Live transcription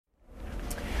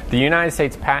The United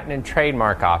States Patent and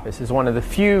Trademark Office is one of the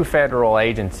few federal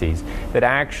agencies that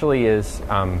actually is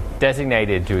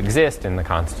designated to exist in the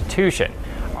Constitution.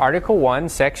 Article 1,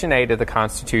 Section 8 of the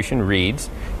Constitution reads,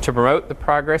 "To promote the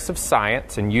progress of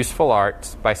science and useful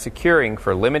arts by securing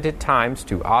for limited times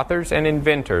to authors and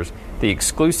inventors the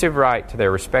exclusive right to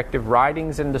their respective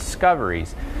writings and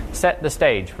discoveries, set the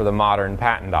stage for the modern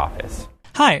patent office."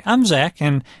 Hi, I'm Zach,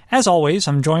 and as always,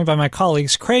 I'm joined by my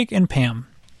colleagues Craig and Pam.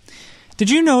 Did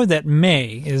you know that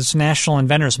May is National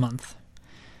Inventors Month?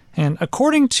 And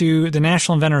according to the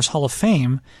National Inventors Hall of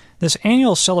Fame, this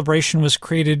annual celebration was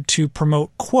created to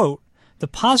promote, quote, "the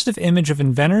positive image of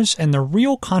inventors and the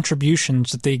real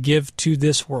contributions that they give to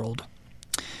this world."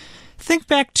 Think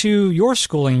back to your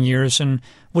schooling years and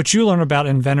what you learned about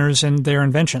inventors and their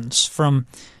inventions, from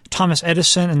Thomas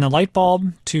Edison and the light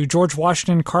bulb to George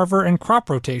Washington Carver and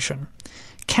crop rotation.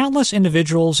 Countless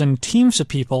individuals and teams of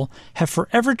people have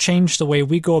forever changed the way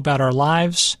we go about our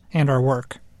lives and our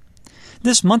work.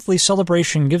 This monthly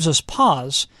celebration gives us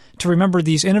pause to remember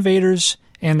these innovators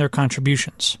and their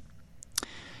contributions.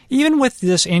 Even with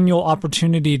this annual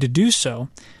opportunity to do so,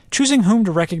 choosing whom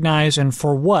to recognize and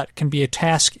for what can be a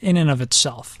task in and of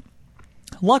itself.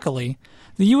 Luckily,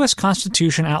 the U.S.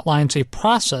 Constitution outlines a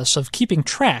process of keeping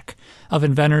track of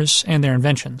inventors and their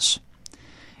inventions.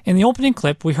 In the opening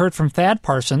clip, we heard from Thad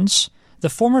Parsons,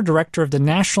 the former director of the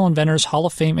National Inventors Hall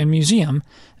of Fame and Museum,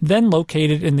 then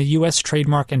located in the U.S.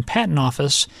 Trademark and Patent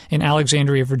Office in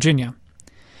Alexandria, Virginia.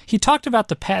 He talked about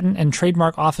the Patent and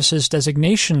Trademark Office's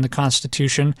designation in the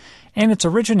Constitution and its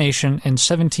origination in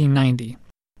 1790.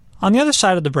 On the other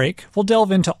side of the break, we'll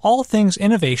delve into all things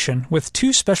innovation with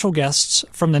two special guests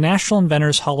from the National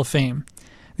Inventors Hall of Fame,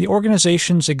 the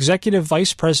organization's Executive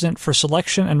Vice President for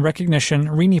Selection and Recognition,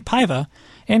 Rini Paiva,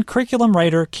 and curriculum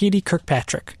writer Katie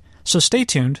Kirkpatrick. So stay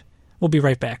tuned. We'll be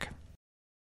right back.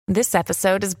 This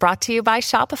episode is brought to you by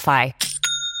Shopify.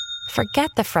 Forget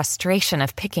the frustration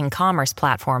of picking commerce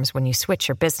platforms when you switch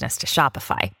your business to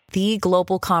Shopify, the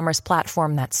global commerce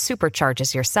platform that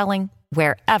supercharges your selling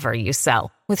wherever you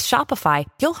sell. With Shopify,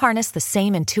 you'll harness the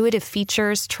same intuitive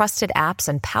features, trusted apps,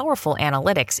 and powerful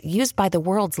analytics used by the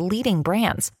world's leading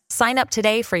brands. Sign up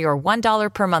today for your $1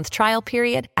 per month trial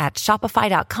period at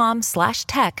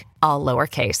shopify.com/tech, all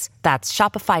lowercase. That's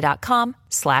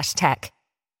shopify.com/tech.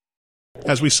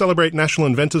 As we celebrate National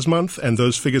Inventors Month and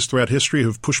those figures throughout history who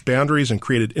have pushed boundaries and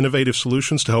created innovative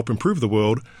solutions to help improve the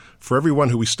world, for everyone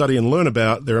who we study and learn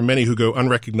about, there are many who go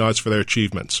unrecognized for their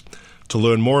achievements. To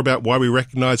learn more about why we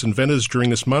recognize inventors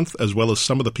during this month, as well as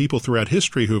some of the people throughout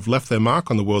history who have left their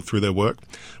mark on the world through their work,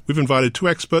 we've invited two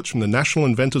experts from the National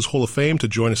Inventors Hall of Fame to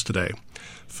join us today.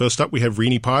 First up, we have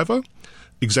Rini Paiva,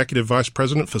 Executive Vice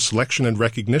President for Selection and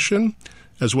Recognition,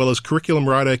 as well as curriculum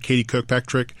writer Katie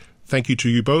Kirkpatrick. Thank you to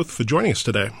you both for joining us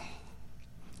today.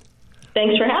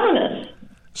 Thanks for having us.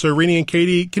 So, Rini and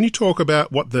Katie, can you talk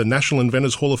about what the National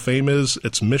Inventors Hall of Fame is,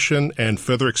 its mission, and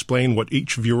further explain what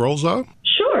each of your roles are?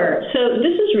 Sure. So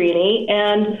this is Rini,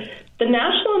 and the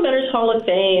National Inventors Hall of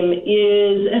Fame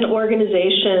is an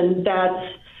organization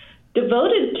that's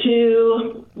devoted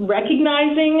to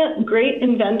recognizing great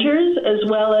inventors as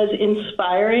well as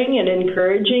inspiring and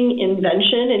encouraging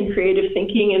invention and creative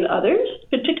thinking in others,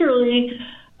 particularly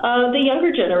the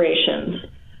younger generations.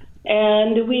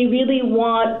 And we really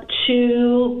want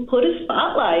to put a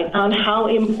spotlight on how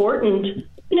important,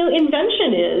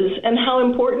 invention is, and how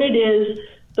important it is,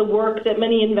 the work that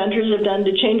many inventors have done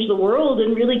to change the world,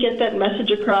 and really get that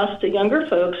message across to younger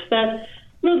folks that,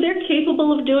 they're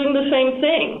capable of doing the same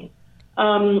thing.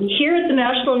 Here at the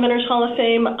National Inventors Hall of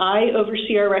Fame, I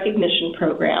oversee our recognition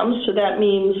programs. So that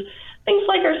means things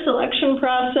like our selection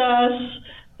process,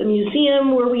 the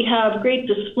museum where we have great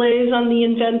displays on the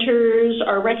inventors,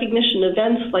 our recognition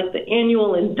events like the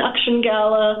annual induction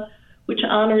gala, which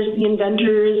honors the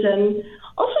inventors, and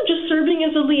also just serving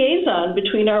as a liaison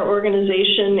between our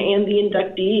organization and the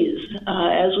inductees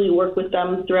as we work with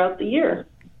them throughout the year.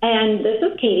 And this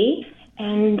is Katie,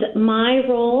 and my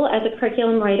role as a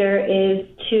curriculum writer is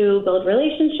to build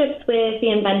relationships with the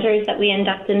inventors that we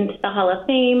induct into the Hall of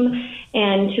Fame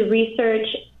and to research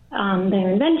their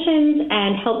inventions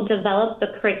and help develop the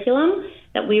curriculum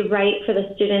that we write for the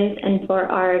students and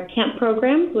for our camp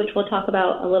programs, which we'll talk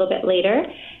about a little bit later.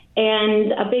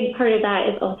 And a big part of that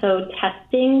is also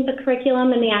testing the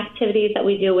curriculum and the activities that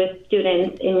we do with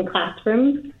students in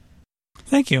classrooms.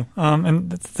 Thank you.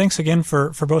 And thanks again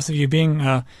for both of you being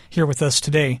here with us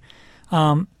today.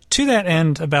 To that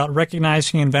end, about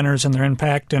recognizing inventors and their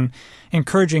impact and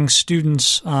encouraging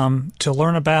students to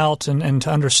learn about and to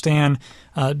understand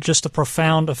just the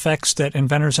profound effects that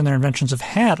inventors and their inventions have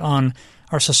had on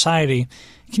our society.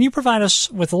 Can you provide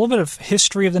us with a little bit of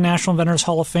history of the National Inventors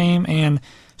Hall of Fame and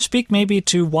speak maybe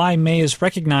to why May is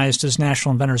recognized as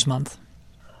National Inventors Month?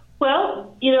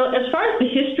 Well, as far as the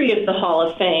history of the Hall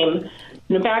of Fame,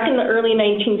 back in the early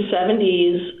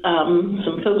 1970s,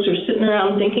 some folks were sitting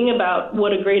around thinking about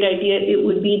what a great idea it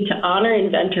would be to honor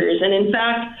inventors. And in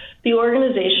fact, the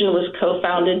organization was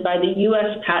co-founded by the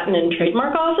U.S. Patent and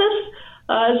Trademark Office,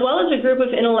 as well as a group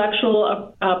of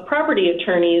intellectual property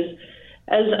attorneys,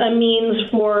 as a means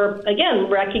for, again,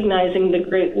 recognizing the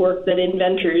great work that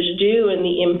inventors do and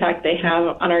the impact they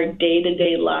have on our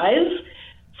day-to-day lives.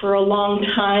 For a long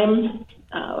time,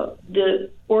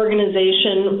 the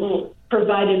organization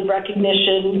provided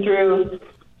recognition through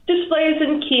displays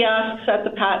and kiosks at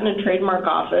the Patent and Trademark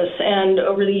Office. And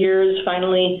over the years,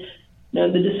 finally, the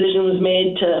decision was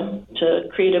made to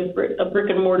create a brick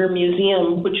and mortar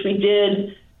museum, which we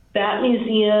did. That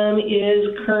museum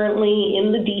is currently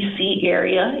in the D.C.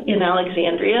 area in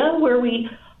Alexandria, where we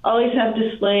always have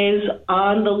displays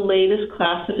on the latest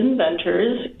class of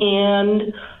inventors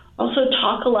and also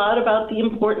talk a lot about the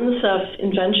importance of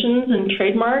inventions and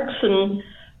trademarks and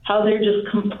how they're just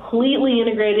completely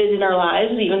integrated in our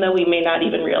lives, even though we may not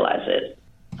even realize it.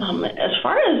 As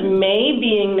far as May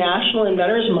being National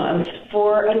Inventors Month,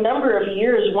 for a number of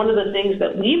years, one of the things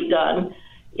that we've done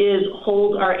is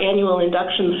hold our annual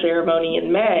induction ceremony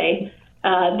in May.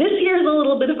 This year is a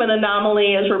little bit of an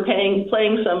anomaly as we're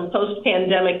playing some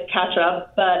post-pandemic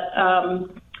catch-up, but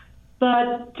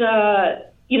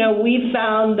we've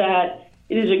found that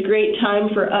it is a great time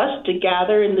for us to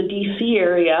gather in the D.C.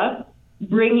 area,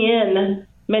 bring in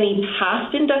many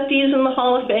past inductees in the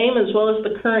Hall of Fame as well as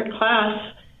the current class,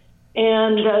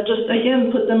 and just,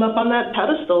 again, put them up on that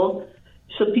pedestal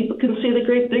so people can see the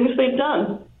great things they've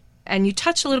done. And you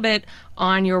touched a little bit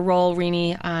on your role,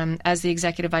 Rini, as the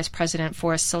Executive Vice President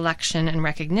for Selection and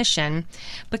Recognition.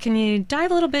 But can you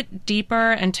dive a little bit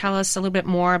deeper and tell us a little bit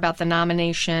more about the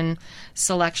nomination,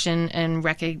 selection, and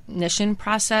recognition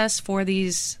process for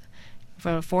these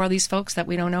folks that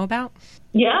we don't know about?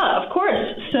 Yeah, of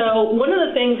course. So one of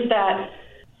the things that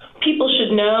people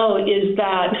should know is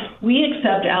that we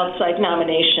accept outside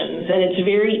nominations, and it's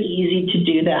very easy to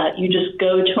do that. You just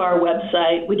go to our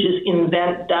website, which is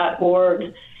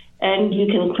invent.org, and you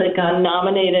can click on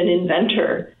Nominate an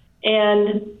Inventor.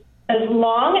 And as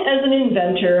long as an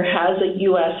inventor has a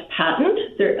U.S. patent,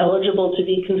 they're eligible to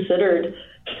be considered.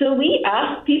 So we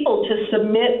ask people to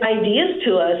submit ideas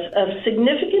to us of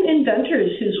significant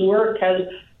inventors whose work has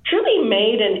truly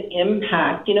made an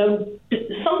impact,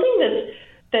 something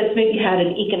that's maybe had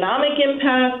an economic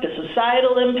impact, a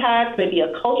societal impact, maybe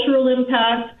a cultural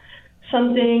impact,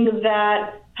 something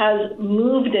that has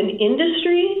moved an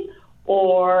industry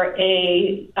or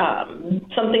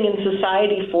something in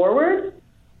society forward.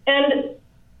 And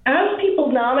as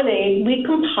people nominate, we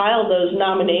compile those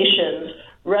nominations,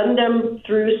 run them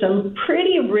through some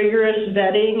pretty rigorous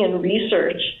vetting and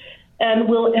research, and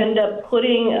we'll end up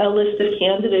putting a list of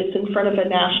candidates in front of a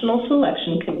national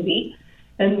selection committee.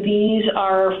 And these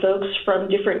are folks from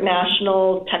different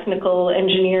national, technical,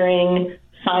 engineering,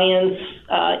 science,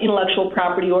 intellectual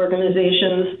property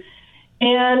organizations.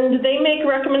 And they make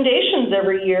recommendations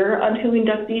every year on who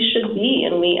inductees should be.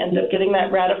 And we end up getting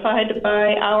that ratified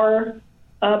by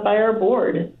our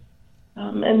board.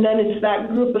 And then it's that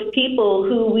group of people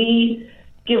who we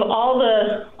give all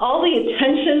the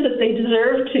attention that they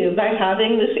deserve to by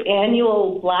having this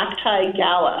annual black tie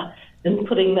gala and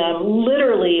putting them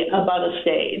literally up on a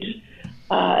stage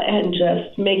and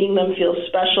just making them feel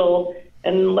special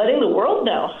and letting the world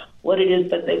know what it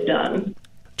is that they've done.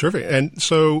 Terrific. And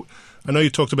so I know you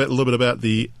talked a little bit about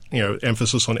the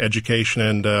emphasis on education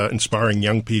and inspiring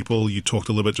young people. You talked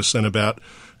a little bit just then about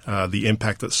the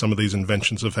impact that some of these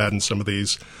inventions have had and some of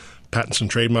these patents and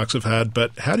trademarks have had.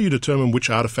 But how do you determine which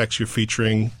artifacts you're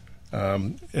featuring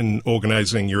in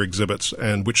organizing your exhibits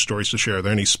and which stories to share? Are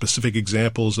there any specific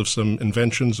examples of some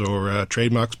inventions or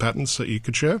trademarks, patents that you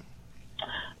could share?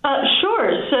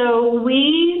 Sure. So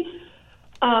we,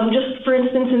 just for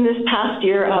instance, in this past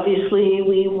year, obviously,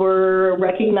 we were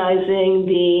recognizing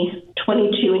the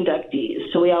 22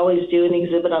 inductees. So we always do an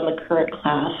exhibit on the current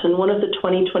class. And one of the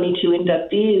 2022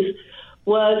 inductees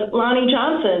was Lonnie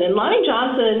Johnson. And Lonnie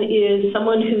Johnson is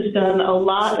someone who's done a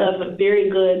lot of very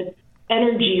good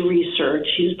energy research.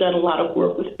 He's done a lot of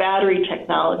work with battery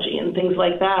technology and things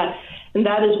like that. And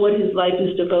that is what his life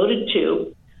is devoted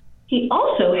to. He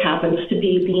also happens to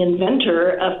be the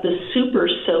inventor of the Super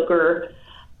Soaker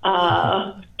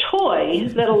toy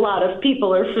that a lot of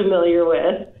people are familiar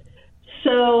with.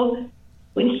 So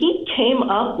when he came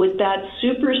up with that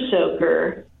Super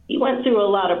Soaker, He went through a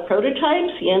lot of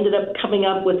prototypes. He ended up coming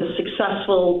up with a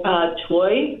successful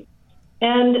toy.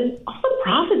 And all the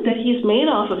profit that he's made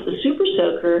off of the Super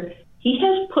Soaker, he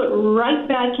has put right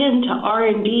back into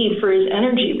R&D for his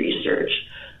energy research.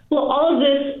 Well, all of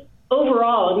this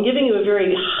overall, I'm giving you a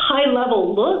very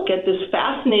high-level look at this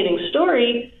fascinating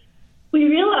story. We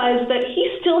realized that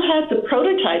he still had the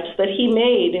prototypes that he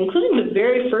made, including the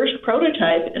very first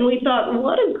prototype, and we thought,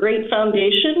 what a great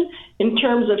foundation in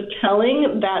terms of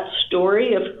telling that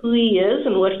story of who he is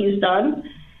and what he's done.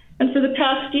 And for the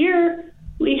past year,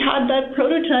 we had that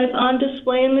prototype on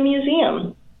display in the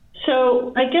museum.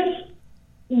 So I guess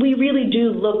we really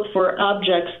do look for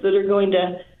objects that are going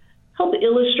to help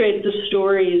illustrate the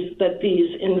stories that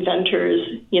these inventors,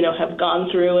 have gone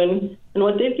through and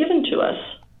what they've given to us.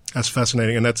 That's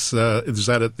fascinating. And that's is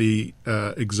that at the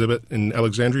exhibit in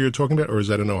Alexandria you're talking about, or is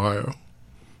that in Ohio?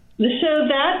 So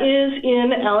that is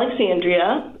in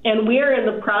Alexandria, and we are in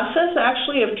the process,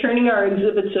 actually, of turning our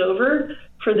exhibits over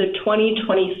for the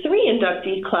 2023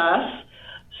 inductee class.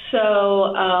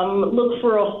 So look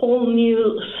for a whole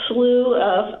new slew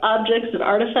of objects and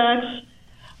artifacts.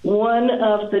 One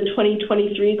of the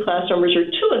 2023 class members, or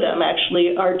two of them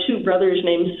actually, are two brothers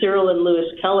named Cyril and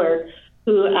Louis Keller,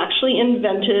 who actually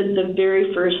invented the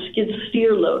very first skid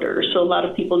steer loader. So a lot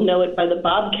of people know it by the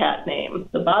Bobcat name,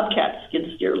 the Bobcat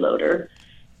skid steer loader.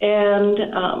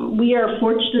 And we are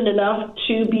fortunate enough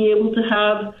to be able to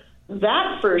have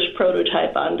that first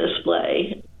prototype on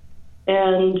display.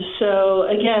 And so,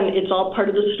 again, it's all part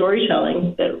of the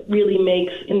storytelling that really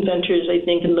makes inventors, I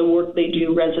think, and the work they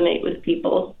do resonate with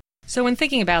people. So when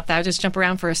thinking about that, I'll just jump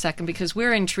around for a second because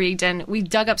we're intrigued, and we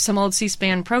dug up some old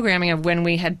C-SPAN programming of when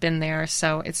we had been there.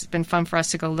 So it's been fun for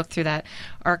us to go look through that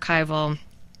archival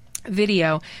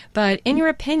video. But in your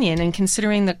opinion, and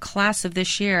considering the class of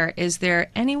this year, is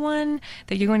there anyone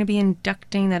that you're going to be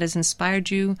inducting that has inspired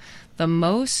you the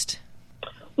most?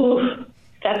 Oof.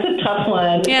 That's a tough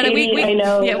one. Yeah, Katie, I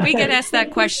know. Yeah, we get asked that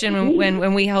question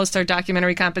when we host our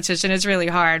documentary competition. It's really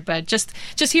hard, but just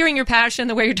hearing your passion,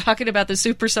 the way you're talking about the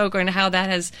Super Soaker and how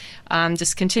that has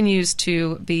just continues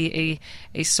to be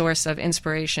a source of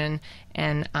inspiration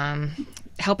and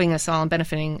helping us all and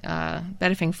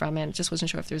benefiting from it. Just wasn't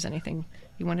sure if there was anything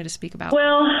you wanted to speak about.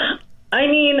 Well, I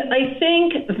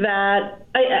think that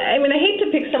I hate to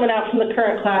pick someone out from the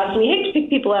current class, and we hate to pick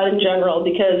people out in general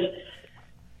because,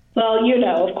 well,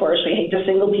 of course, we hate to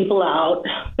single people out.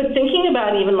 But thinking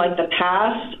about even like the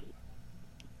past,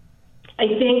 I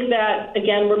think that,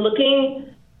 again, we're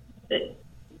looking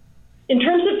in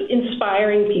terms of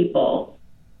inspiring people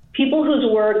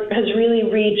whose work has really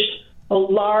reached a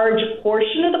large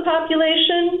portion of the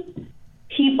population,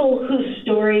 people whose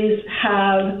stories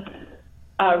have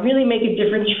really make a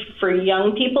difference for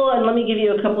young people. And let me give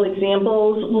you a couple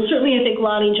examples. Well, certainly I think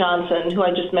Lonnie Johnson, who I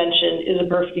just mentioned, is a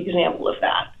perfect example of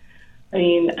that. I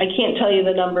mean, I can't tell you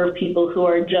the number of people who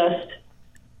are just,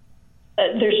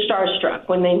 they're starstruck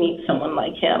when they meet someone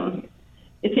like him.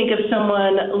 You think of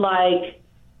someone like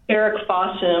Eric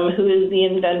Fossum, who is the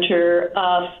inventor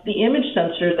of the image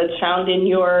sensor that's found in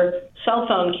your cell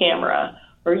phone camera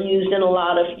or used in a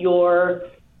lot of your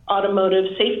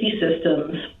automotive safety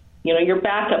systems, your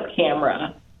backup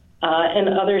camera and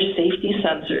other safety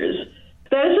sensors.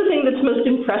 That is the thing that's most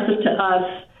impressive to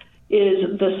us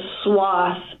is the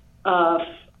swath of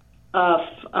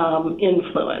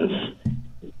influence.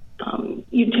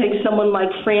 You take someone like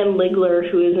Fran Ligler,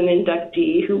 who is an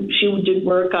inductee, she did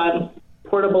work on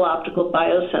portable optical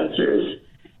biosensors.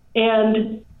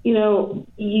 And,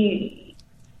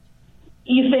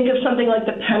 you think of something like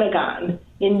the Pentagon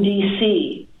in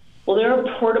D.C. Well, there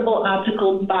are portable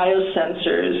optical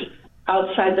biosensors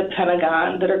outside the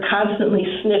Pentagon that are constantly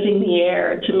sniffing the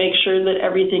air to make sure that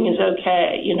everything is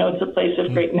okay. It's a place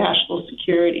of great national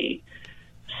security.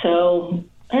 So,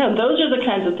 those are the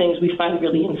kinds of things we find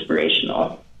really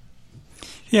inspirational.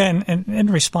 Yeah, and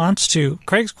in response to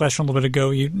Craig's question a little bit ago,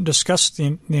 you discussed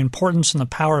the importance and the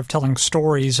power of telling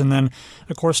stories, and then,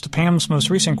 of course, to Pam's most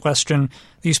recent question,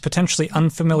 these potentially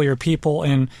unfamiliar people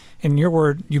in your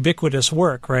word, ubiquitous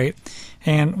work, right?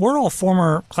 And we're all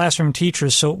former classroom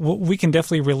teachers, so we can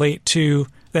definitely relate to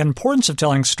the importance of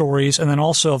telling stories and then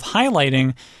also of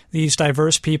highlighting these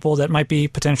diverse people that might be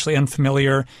potentially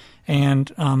unfamiliar and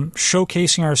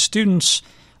showcasing our students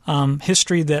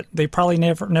history that they probably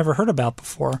never heard about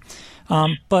before.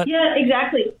 But yeah,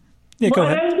 exactly. Yeah, go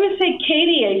ahead. I was going to say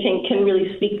Katie, I think, can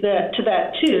really speak to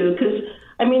that too, because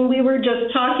we were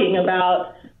just talking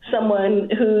about someone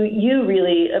who you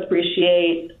really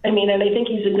appreciate. And I think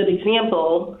he's a good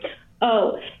example.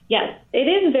 Oh, Yes, it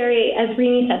is very, as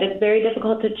Rini said, it's very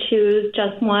difficult to choose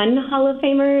just one Hall of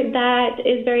Famer that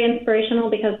is very inspirational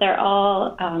because they're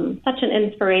all such an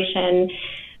inspiration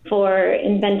for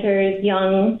inventors,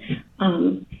 young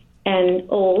and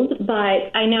old.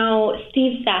 But I know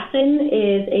Steve Sasson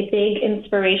is a big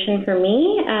inspiration for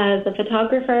me as a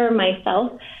photographer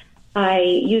myself. I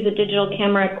use a digital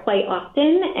camera quite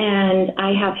often, and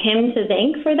I have him to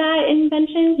thank for that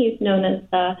invention. He's known as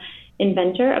the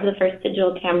inventor of the first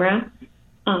digital camera.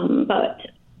 But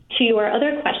to your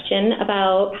other question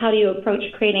about how do you approach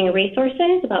creating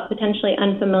resources about potentially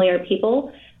unfamiliar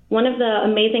people, one of the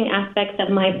amazing aspects of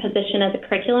my position as a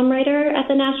curriculum writer at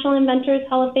the National Inventors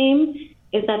Hall of Fame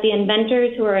is that the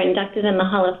inventors who are inducted in the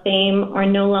Hall of Fame are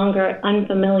no longer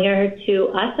unfamiliar to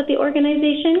us at the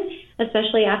organization,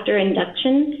 especially after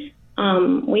induction.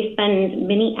 We spend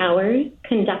many hours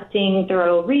conducting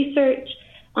thorough research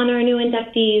on our new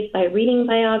inductees by reading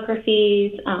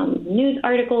biographies, news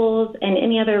articles, and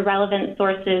any other relevant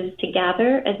sources to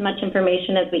gather as much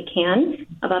information as we can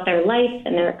about their life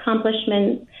and their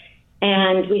accomplishments.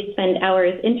 And we spend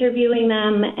hours interviewing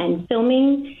them and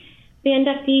filming the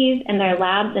inductees and their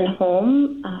labs and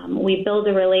home. We build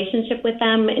a relationship with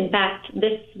them. In fact,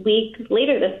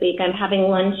 later this week, I'm having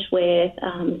lunch with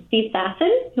Steve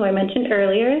Sasson, who I mentioned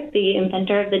earlier, the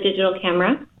inventor of the digital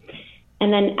camera.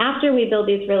 And then after we build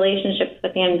these relationships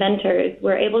with the inventors,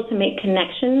 we're able to make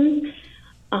connections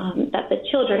that the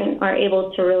children are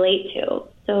able to relate to.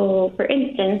 So, for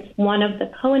instance, one of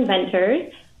the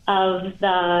co-inventors of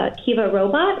the Kiva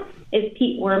robot is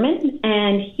Pete Werman,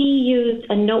 and he used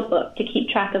a notebook to keep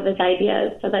track of his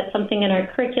ideas. So that's something in our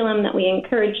curriculum that we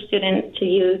encourage students to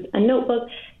use a notebook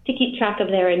to keep track of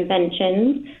their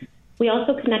inventions. We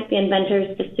also connect the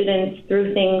inventors to students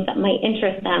through things that might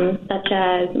interest them, such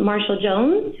as Marshall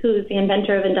Jones, who's the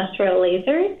inventor of industrial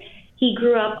lasers. He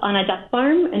grew up on a duck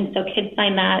farm, and so kids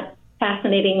find that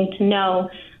fascinating to know.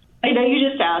 I know you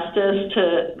just asked us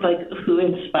who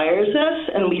inspires us,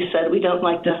 and we said we don't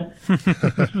like to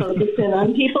focus in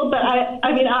on people, but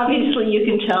I mean, obviously you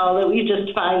can tell that we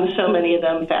just find so many of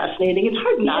them fascinating. It's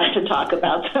hard not to talk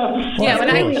about them.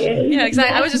 Yeah,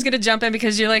 exactly. I was just going to jump in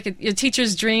because you're like your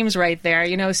teacher's dreams right there.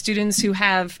 You know, students who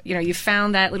have, you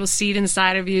found that little seed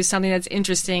inside of you, something that's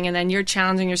interesting, and then you're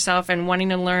challenging yourself and wanting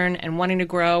to learn and wanting to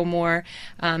grow more,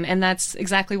 and that's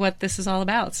exactly what this is all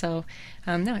about. So.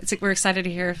 We're excited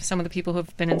to hear some of the people who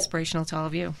have been inspirational to all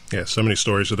of you. Yeah, so many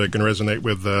stories that are going to resonate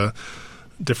with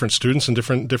different students and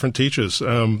different teachers.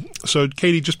 So,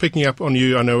 Katie, just picking up on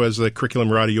you, I know as the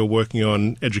curriculum writer, you're working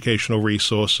on educational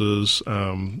resources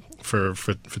for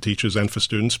teachers and for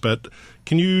students. But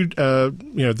can you,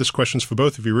 this question's for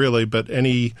both of you really, but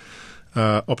any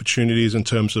opportunities in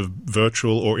terms of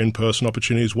virtual or in-person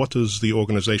opportunities? What does the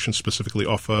organization specifically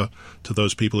offer to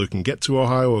those people who can get to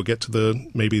Ohio or get to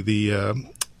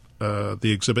the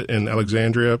exhibit in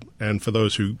Alexandria, and for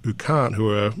those who can't,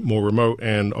 who are more remote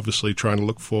and obviously trying to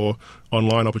look for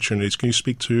online opportunities? Can you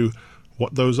speak to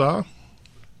what those are?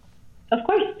 Of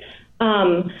course.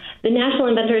 The National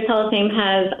Inventors Hall of Fame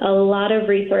has a lot of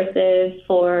resources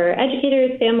for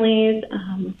educators, families,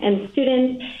 and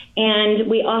students, and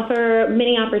we offer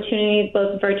many opportunities,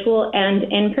 both virtual and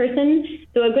in person.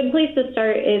 So a good place to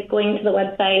start is going to the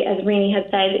website, as Rini has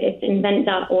said, it's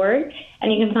invent.org,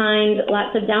 and you can find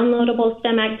lots of downloadable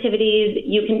STEM activities.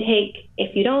 You can take,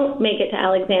 if you don't make it to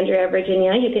Alexandria,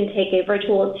 Virginia, you can take a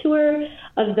virtual tour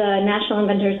of the National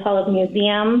Inventors Hall of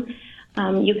Museum.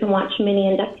 You can watch mini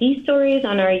inductee stories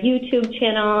on our YouTube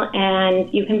channel,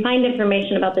 and you can find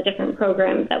information about the different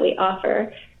programs that we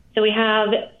offer. So we have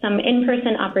some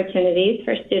in-person opportunities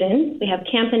for students. We have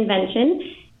Camp Invention,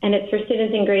 and it's for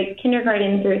students in grades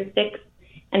kindergarten through 6th,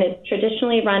 and it's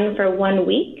traditionally run for 1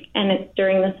 week, and it's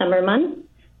during the summer months.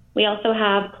 We also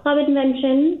have Club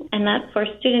Invention, and that's for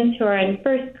students who are in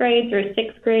 1st grade through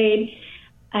 6th grade,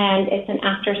 and it's an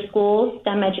after-school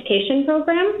STEM education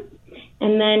program.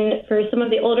 And then for some of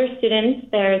the older students,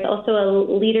 there's also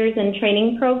a Leaders in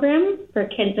Training program for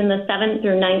kids in the 7th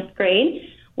through 9th grade,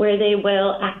 where they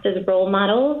will act as role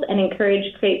models and encourage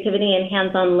creativity and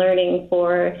hands-on learning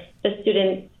for the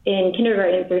students in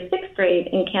kindergarten through 6th grade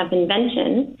in Camp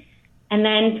Invention. And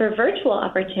then for virtual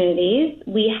opportunities,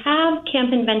 we have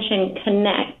Camp Invention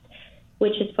Connect,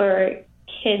 which is for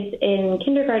kids in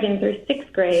kindergarten through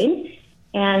 6th grade.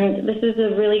 And this is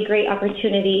a really great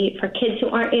opportunity for kids who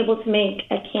aren't able to make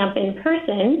a camp in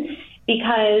person,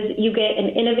 because you get an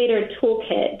innovator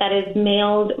toolkit that is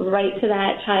mailed right to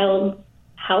that child's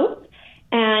house.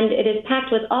 And it is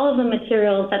packed with all of the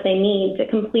materials that they need to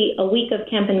complete a week of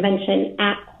Camp Invention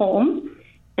at home.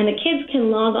 And the kids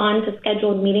can log on to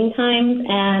scheduled meeting times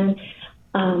and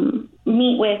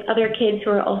meet with other kids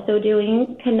who are also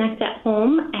doing Connect at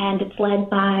Home, and it's led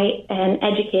by an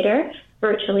educator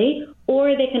virtually,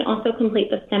 or they can also complete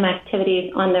the STEM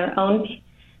activities on their own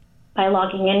by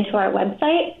logging into our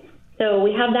website. So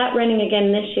we have that running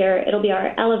again this year. It'll be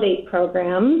our Elevate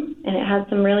program, and it has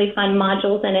some really fun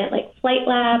modules in it, like Flight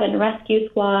Lab and Rescue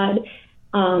Squad,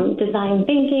 design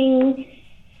thinking.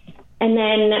 And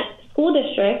then school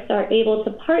districts are able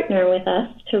to partner with us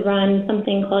to run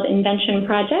something called Invention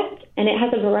Project, and it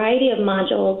has a variety of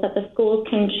modules that the schools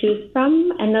can choose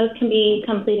from, and those can be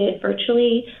completed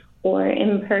virtually or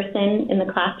in person in the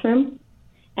classroom.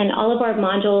 And all of our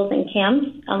modules and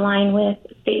camps align with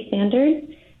state standards,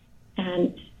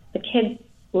 and the kids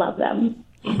love them.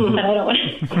 But I don't want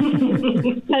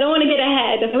to get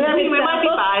ahead. I mean, we might be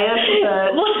biased,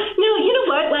 but no, you know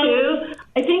what, too?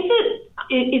 I think that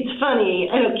it's funny.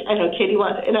 I know Katie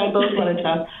and I both want to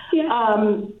talk. Yeah.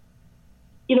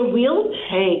 We'll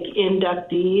take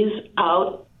inductees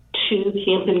out to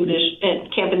camp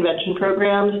invention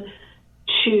programs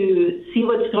to see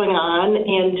what's going on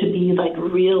and to be like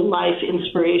real life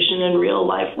inspiration and real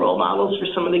life role models for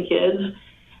some of the kids.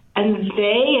 And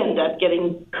they end up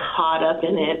getting caught up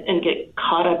in it and get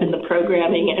caught up in the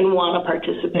programming and want to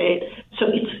participate. So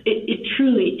it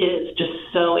truly is just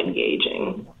so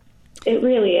engaging. It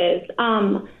really is.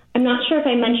 I'm not sure if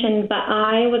I mentioned, but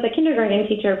I was a kindergarten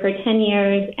teacher for 10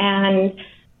 years and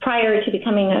prior to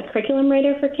becoming a curriculum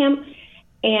writer for camp.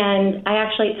 And I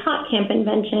actually taught Camp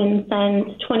Invention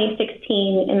since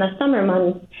 2016 in the summer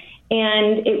months.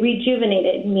 And it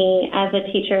rejuvenated me as a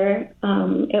teacher.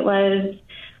 It was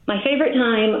my favorite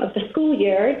time of the school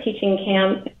year teaching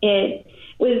camp. It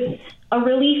was a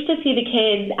relief to see the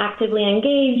kids actively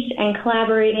engaged and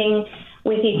collaborating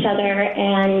with each other.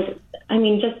 And I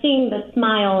mean, just seeing the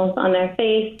smiles on their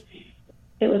face,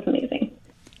 it was amazing.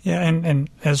 Yeah, and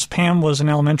as Pam was an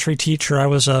elementary teacher, I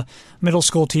was a middle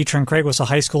school teacher, and Craig was a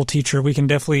high school teacher. We can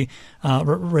definitely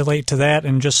relate to that,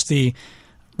 and just the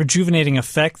rejuvenating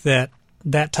effect that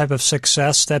type of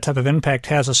success, that type of impact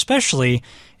has, especially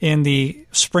in the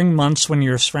spring months when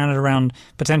you're surrounded around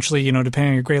potentially, depending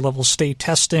on your grade level, state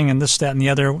testing and this, that, and the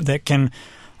other, that can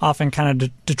often kind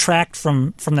of detract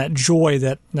from that joy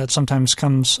that sometimes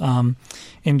comes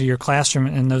into your classroom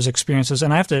and those experiences.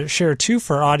 And I have to share, too,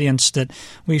 for our audience that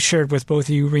we shared with both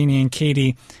you, Rini, and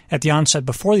Katie at the onset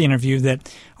before the interview,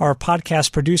 that our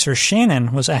podcast producer,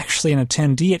 Shannon, was actually an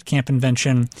attendee at Camp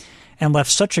Invention and left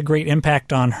such a great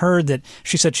impact on her that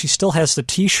she said she still has the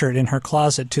T-shirt in her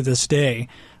closet to this day,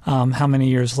 how many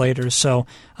years later. So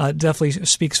definitely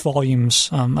speaks volumes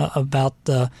about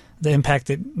the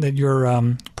impact that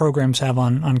your programs have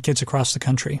on kids across the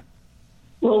country.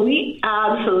 Well, we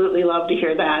absolutely love to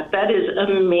hear that. That is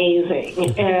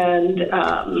amazing. And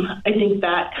I think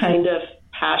that kind of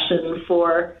passion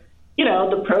for,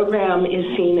 the program is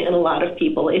seen in a lot of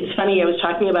people. It's funny, I was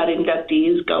talking about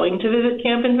inductees going to visit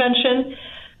Camp Invention.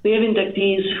 We have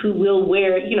inductees who will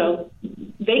wear,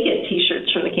 they get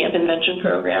T-shirts from the Camp Invention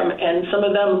program, and some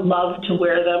of them love to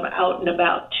wear them out and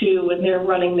about, too, when they're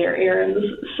running their errands.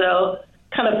 So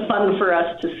kind of fun for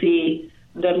us to see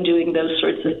them doing those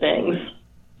sorts of things.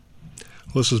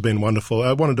 Well, this has been wonderful.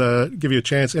 I wanted to give you a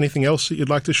chance. Anything else that you'd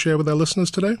like to share with our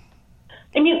listeners today?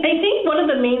 I think one of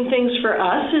the main things for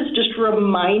us is just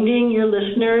reminding your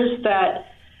listeners that,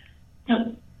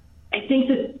 I think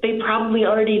that they probably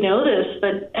already know this,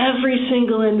 but every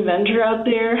single inventor out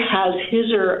there has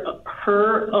his or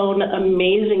her own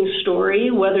amazing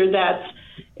story, whether that's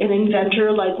an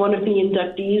inventor like one of the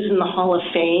inductees in the Hall of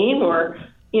Fame or,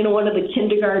 one of the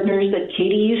kindergartners that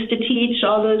Katie used to teach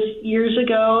all those years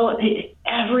ago.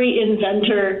 Every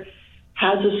inventor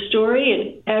has a story,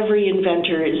 and every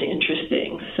inventor is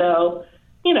interesting. So,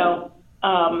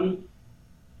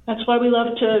 that's why we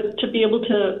love to be able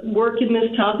to work in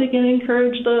this topic and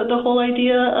encourage the whole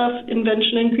idea of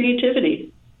invention and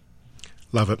creativity.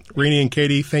 Love it. Rini and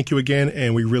Katie, thank you again,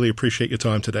 and we really appreciate your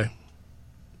time today.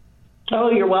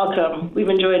 Oh, you're welcome. We've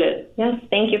enjoyed it. Yes,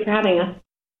 thank you for having us.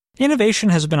 Innovation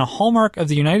has been a hallmark of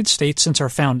the United States since our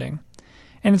founding,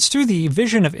 and it's through the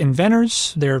vision of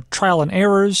inventors, their trial and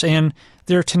errors, and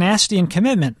their tenacity and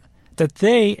commitment that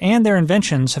they and their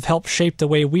inventions have helped shape the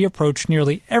way we approach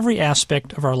nearly every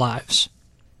aspect of our lives.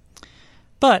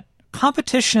 But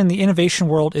competition in the innovation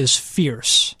world is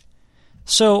fierce.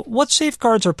 So what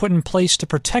safeguards are put in place to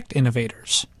protect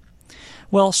innovators?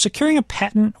 Well, securing a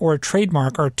patent or a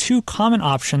trademark are two common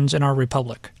options in our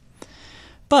republic.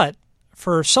 But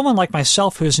for someone like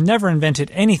myself who has never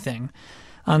invented anything,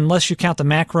 unless you count the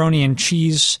macaroni and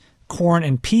cheese, corn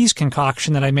and peas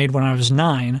concoction that I made when I was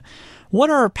 9, what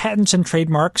are patents and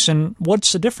trademarks, and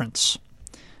what's the difference?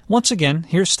 Once again,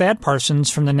 here's Thad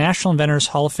Parsons from the National Inventors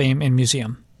Hall of Fame and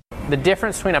Museum. The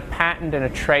difference between a patent and a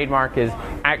trademark is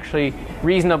actually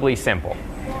reasonably simple.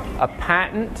 A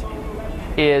patent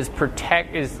is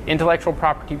intellectual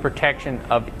property protection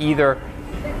of either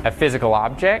a physical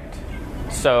object,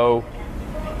 so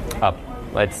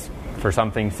for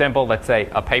something simple, let's say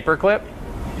a paperclip.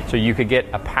 So you could get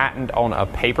a patent on a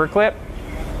paperclip,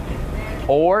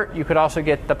 or you could also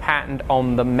get the patent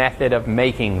on the method of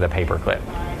making the paperclip.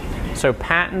 So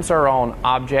patents are on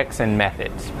objects and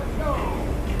methods.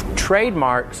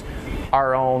 Trademarks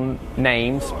are on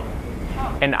names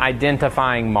and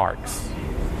identifying marks.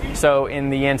 So in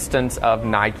the instance of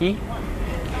Nike,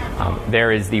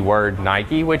 there is the word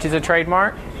Nike, which is a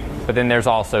trademark, but then there's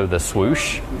also the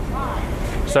swoosh.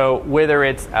 So whether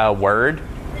it's a word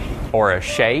or a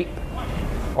shape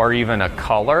or even a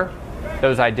color,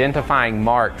 those identifying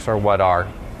marks are what are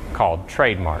called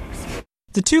trademarks.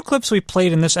 The two clips we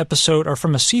played in this episode are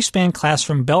from a C-SPAN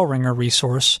Classroom Bell Ringer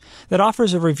resource that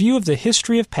offers a review of the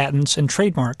history of patents and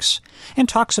trademarks and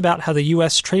talks about how the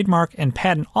U.S. Trademark and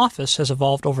Patent Office has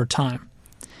evolved over time.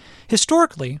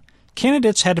 Historically,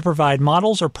 candidates had to provide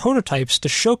models or prototypes to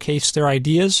showcase their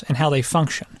ideas and how they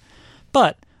function.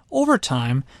 But, over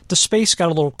time, the space got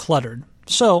a little cluttered,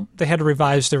 so they had to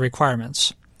revise their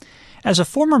requirements. As a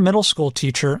former middle school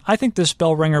teacher, I think this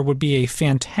bell ringer would be a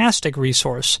fantastic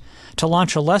resource to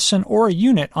launch a lesson or a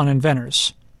unit on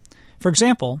inventors. For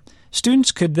example,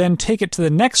 students could then take it to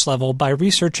the next level by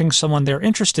researching someone they're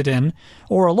interested in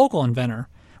or a local inventor,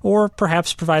 or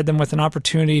perhaps provide them with an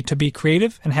opportunity to be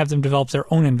creative and have them develop their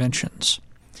own inventions.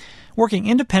 Working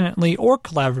independently or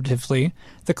collaboratively,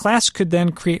 the class could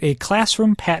then create a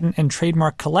classroom patent and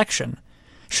trademark collection,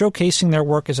 showcasing their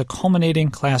work as a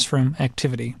culminating classroom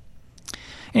activity.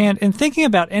 And in thinking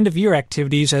about end-of-year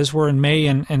activities as we're in May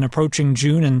and approaching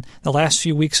June and the last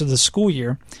few weeks of the school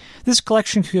year, this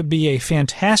collection could be a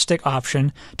fantastic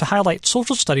option to highlight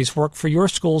social studies work for your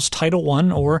school's Title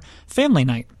I or Family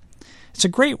Night. It's a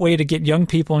great way to get young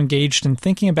people engaged in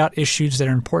thinking about issues that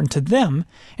are important to them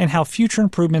and how future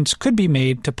improvements could be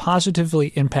made to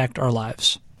positively impact our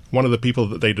lives. One of the people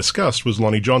that they discussed was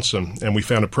Lonnie Johnson, and we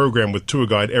found a program with tour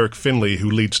guide Eric Finley, who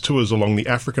leads tours along the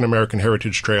African American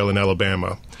Heritage Trail in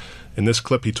Alabama. In this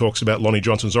clip, he talks about Lonnie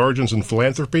Johnson's origins and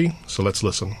philanthropy, so let's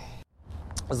listen.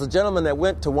 There's a gentleman that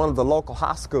went to one of the local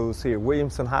high schools here,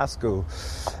 Williamson High School,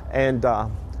 and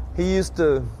he used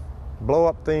to blow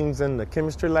up things in the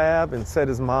chemistry lab and set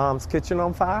his mom's kitchen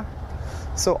on fire.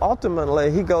 So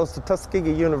ultimately, he goes to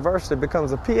Tuskegee University,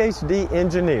 becomes a PhD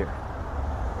engineer,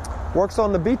 works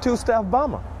on the B-2 stealth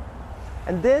bomber,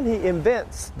 and then he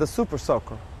invents the Super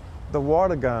Soaker, the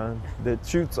water gun that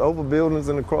shoots over buildings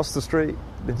and across the street,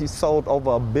 that he sold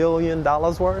over $1 billion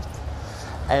worth.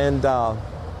 And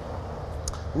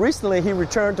recently he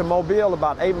returned to Mobile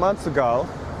about 8 months ago,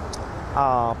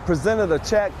 presented a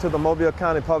check to the Mobile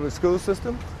County Public School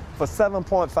System for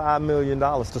 $7.5 million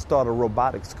to start a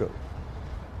robotics school.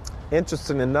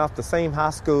 Interesting enough, the same high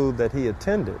school that he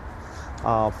attended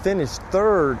finished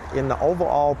third in the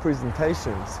overall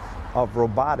presentations of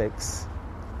robotics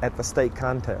at the state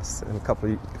contest a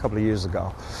couple of years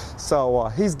ago. So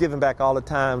he's giving back all the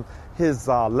time. His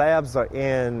labs are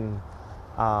in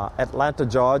Atlanta,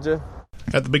 Georgia.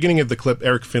 At the beginning of the clip,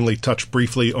 Eric Finley touched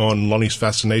briefly on Lonnie's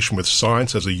fascination with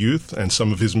science as a youth and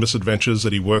some of his misadventures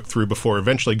that he worked through before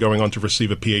eventually going on to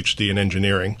receive a PhD in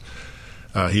engineering.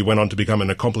 He went on to become an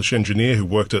accomplished engineer who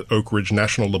worked at Oak Ridge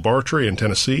National Laboratory in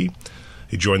Tennessee.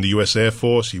 He joined the U.S. Air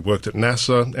Force, he worked at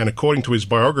NASA, and according to his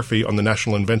biography on the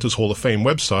National Inventors Hall of Fame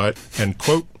website, and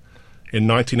quote, in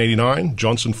 1989,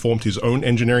 Johnson formed his own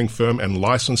engineering firm and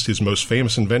licensed his most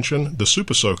famous invention, the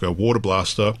Super Soaker water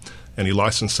blaster, and he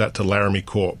licensed that to Laramie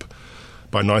Corp.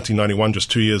 By 1991, just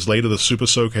 2 years later, the Super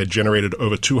Soaker had generated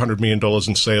over $200 million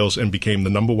in sales and became the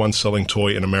 #1 selling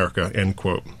toy in America, end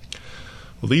quote.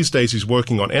 Well, these days he's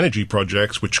working on energy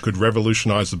projects which could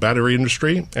revolutionize the battery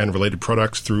industry and related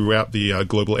products throughout the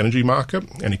global energy market,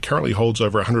 and he currently holds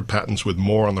over 100 patents with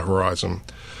more on the horizon.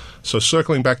 So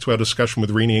circling back to our discussion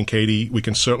with Renee and Katie, we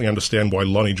can certainly understand why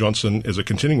Lonnie Johnson is a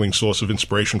continuing source of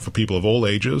inspiration for people of all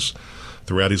ages.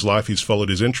 Throughout his life, he's followed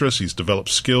his interests, he's developed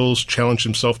skills, challenged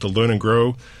himself to learn and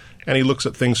grow, and he looks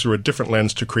at things through a different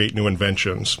lens to create new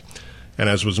inventions. And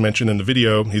as was mentioned in the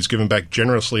video, he's given back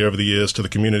generously over the years to the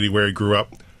community where he grew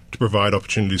up to provide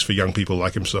opportunities for young people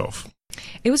like himself.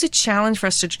 It was a challenge for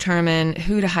us to determine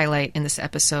who to highlight in this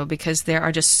episode because there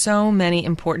are just so many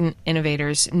important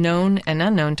innovators, known and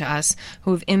unknown to us,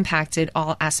 who have impacted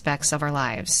all aspects of our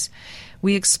lives.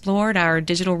 We explored our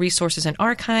digital resources and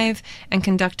archive and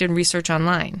conducted research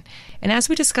online. And as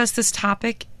we discussed this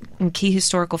topic and key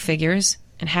historical figures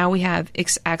and how we have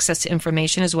access to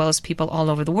information as well as people all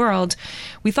over the world,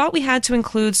 we thought we had to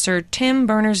include Sir Tim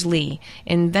Berners-Lee,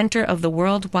 inventor of the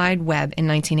World Wide Web in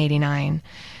 1989.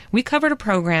 We covered a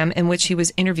program in which he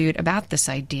was interviewed about this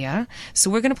idea, so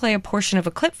we're going to play a portion of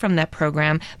a clip from that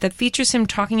program that features him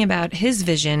talking about his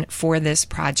vision for this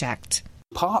project.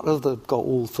 Part of the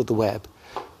goal for the web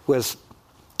was,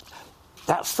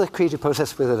 that's the creative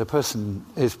process within a person,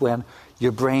 is when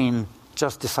your brain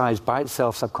just decides by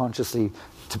itself subconsciously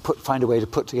to find a way to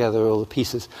put together all the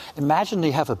pieces. Imagine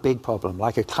you have a big problem,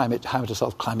 like how to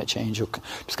solve climate change or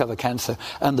discover cancer,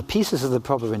 and the pieces of the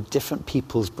problem are in different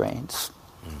people's brains.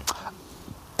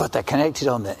 But they're connected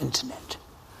on the internet.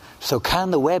 So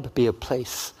can the web be a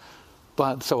place?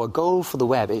 So a goal for the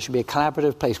web, it should be a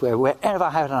collaborative place where wherever I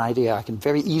have an idea, I can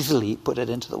very easily put it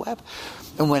into the web.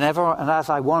 And as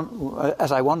I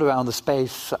wander around the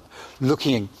space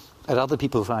looking at other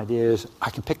people's ideas,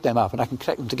 I can pick them up and I can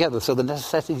connect them together. So the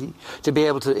necessity to be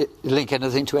able to link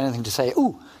anything to anything, to say,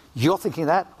 ooh, you're thinking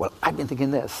that? Well, I've been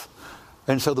thinking this.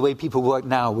 And so the way people work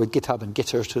now with GitHub and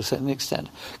Gitter to a certain extent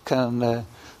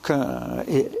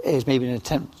is maybe an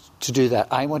attempt to do that.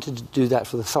 I wanted to do that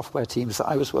for the software teams that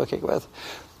I was working with,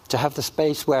 to have the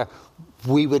space where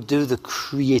we would do the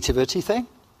creativity thing,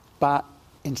 but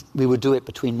we would do it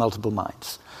between multiple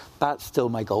minds. That's still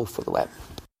my goal for the web.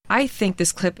 I think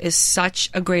this clip is such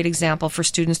a great example for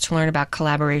students to learn about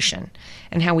collaboration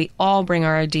and how we all bring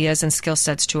our ideas and skill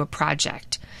sets to a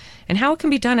project, and how it can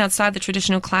be done outside the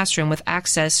traditional classroom with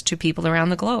access to people around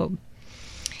the globe.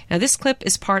 Now, this clip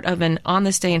is part of an On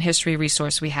This Day in History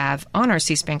resource we have on our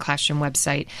C-SPAN Classroom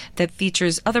website that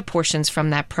features other portions from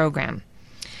that program.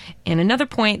 And another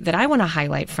point that I want to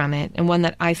highlight from it, and one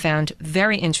that I found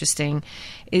very interesting,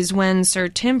 is when Sir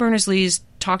Tim Berners-Lee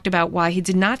talked about why he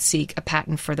did not seek a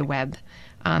patent for the web,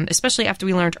 especially after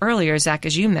we learned earlier, Zach,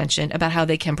 as you mentioned, about how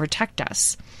they can protect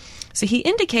us. So he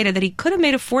indicated that he could have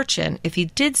made a fortune if he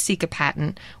did seek a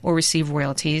patent or receive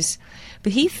royalties,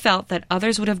 but he felt that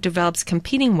others would have developed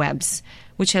competing webs,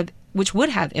 which would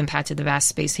have impacted the vast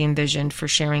space he envisioned for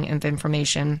sharing of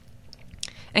information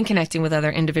and connecting with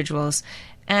other individuals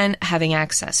and having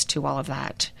access to all of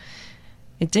that.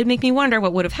 It did make me wonder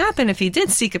what would have happened if he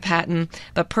did seek a patent,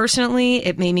 but personally,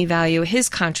 it made me value his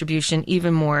contribution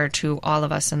even more to all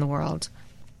of us in the world.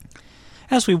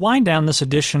 As we wind down this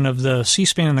edition of the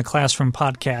C-SPAN in the Classroom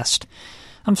podcast,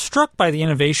 I'm struck by the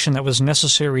innovation that was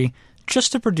necessary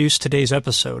just to produce today's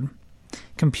episode.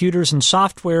 Computers and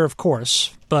software, of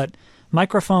course, but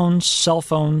microphones, cell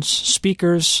phones,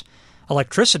 speakers,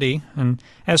 electricity, and,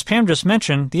 as Pam just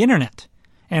mentioned, the internet,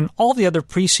 and all the other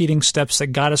preceding steps that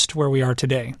got us to where we are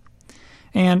today.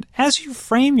 And as you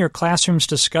frame your classroom's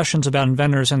discussions about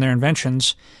inventors and their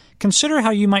inventions, consider how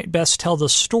you might best tell the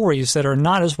stories that are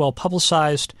not as well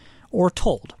publicized or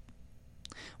told.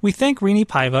 We thank Rini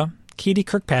Paiva, Katie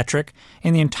Kirkpatrick,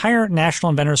 and the entire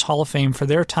National Inventors Hall of Fame for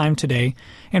their time today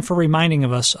and for reminding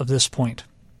of us of this point.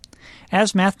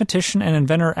 As mathematician and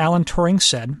inventor Alan Turing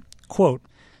said, quote,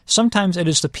 "Sometimes it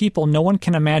is the people no one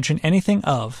can imagine anything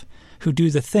of who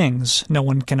do the things no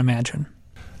one can imagine."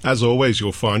 As always,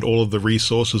 you'll find all of the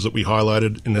resources that we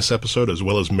highlighted in this episode, as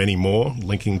well as many more,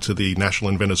 linking to the National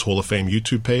Inventors Hall of Fame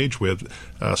YouTube page with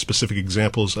specific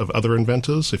examples of other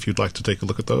inventors, if you'd like to take a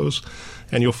look at those.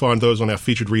 And you'll find those on our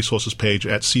featured resources page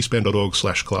at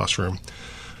cspan.org/classroom.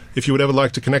 If you would ever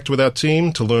like to connect with our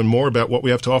team to learn more about what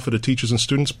we have to offer to teachers and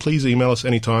students, please email us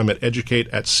anytime at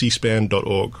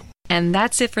educate@cspan.org. And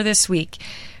that's it for this week.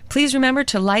 Please remember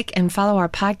to like and follow our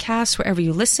podcast wherever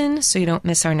you listen so you don't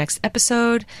miss our next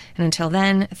episode. And until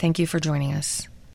then, thank you for joining us.